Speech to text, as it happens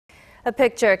A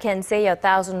picture can say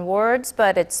 1,000 words,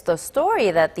 but it's the story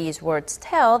that these words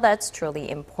tell that's truly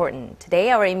important.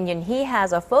 Today, our Yim Yoonhee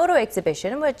has a photo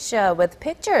exhibition with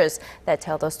pictures that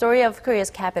tell the story of Korea's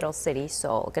capital city,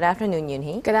 Seoul. Good afternoon,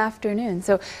 Yoonhee. Good afternoon.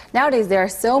 So nowadays, there are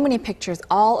so many pictures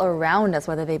all around us,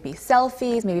 whether they be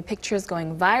selfies, maybe pictures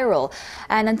going viral.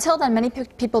 And until then, many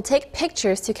people take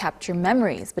pictures to capture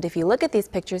memories. But if you look at these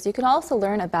pictures, you can also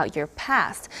learn about your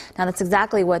past. Now, that's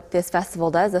exactly what this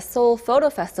festival does. The Seoul Photo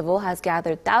Festival has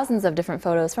gathered thousands of different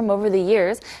photos from over the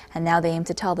years, and now they aim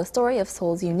to tell the story of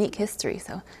Seoul's unique history.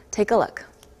 So take a look.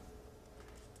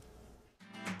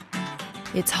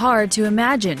 It's hard to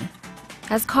imagine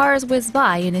as cars whiz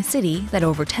by in a city that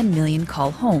over 10 million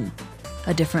call home,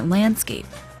 a different landscape.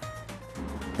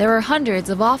 There are hundreds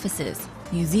of offices,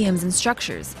 museums and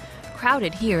structures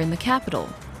crowded here in the capital.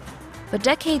 But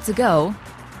decades ago,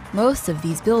 most of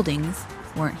these buildings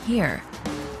weren't here.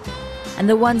 And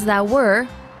the ones that were,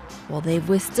 well, they've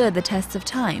withstood the test of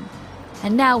time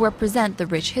and now represent the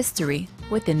rich history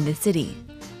within the city.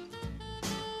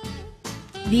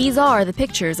 These are the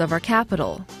pictures of our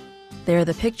capital. They're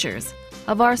the pictures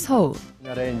of our Seoul.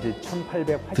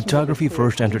 Photography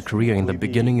first entered Korea in the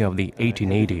beginning of the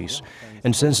 1880s,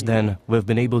 and since then we've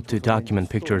been able to document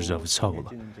pictures of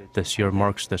Seoul. This year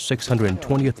marks the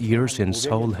 620th year since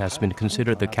Seoul has been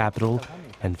considered the capital,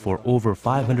 and for over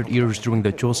 500 years during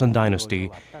the Joseon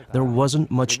dynasty, there wasn't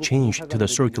much change to the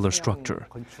circular structure.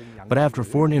 But after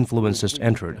foreign influences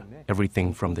entered,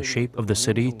 everything from the shape of the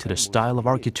city to the style of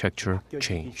architecture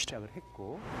changed.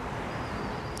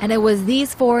 And it was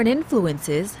these foreign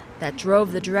influences that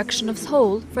drove the direction of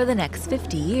Seoul for the next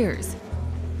 50 years.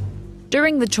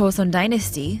 During the Joseon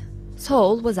dynasty,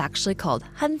 Seoul was actually called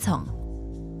Hanseong.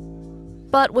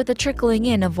 But with the trickling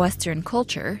in of Western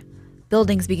culture,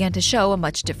 buildings began to show a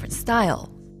much different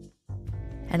style.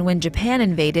 And when Japan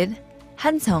invaded,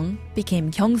 Hanseong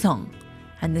became Gyeongseong,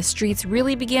 and the streets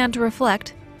really began to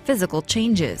reflect physical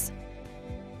changes.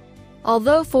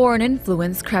 Although foreign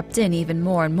influence crept in even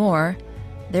more and more,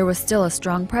 there was still a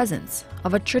strong presence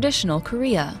of a traditional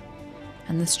Korea,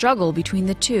 and the struggle between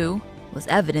the two was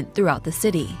evident throughout the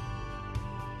city.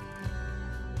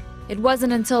 It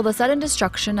wasn't until the sudden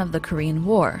destruction of the Korean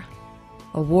War,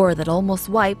 a war that almost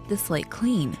wiped the slate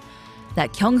clean,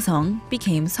 that Gyeongseong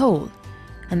became Seoul,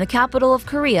 and the capital of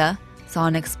Korea saw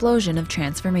an explosion of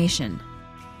transformation.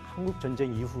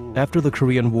 After the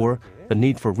Korean War, the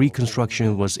need for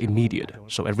reconstruction was immediate,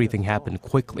 so everything happened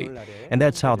quickly. And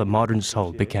that's how the modern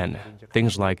Seoul began.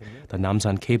 Things like the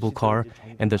Namsan cable car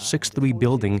and the 6-3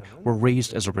 building were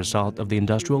raised as a result of the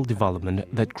industrial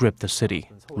development that gripped the city,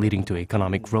 leading to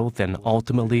economic growth and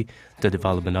ultimately the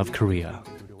development of Korea.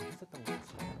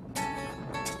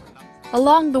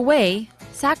 Along the way,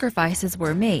 sacrifices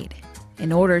were made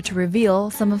in order to reveal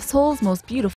some of Seoul's most beautiful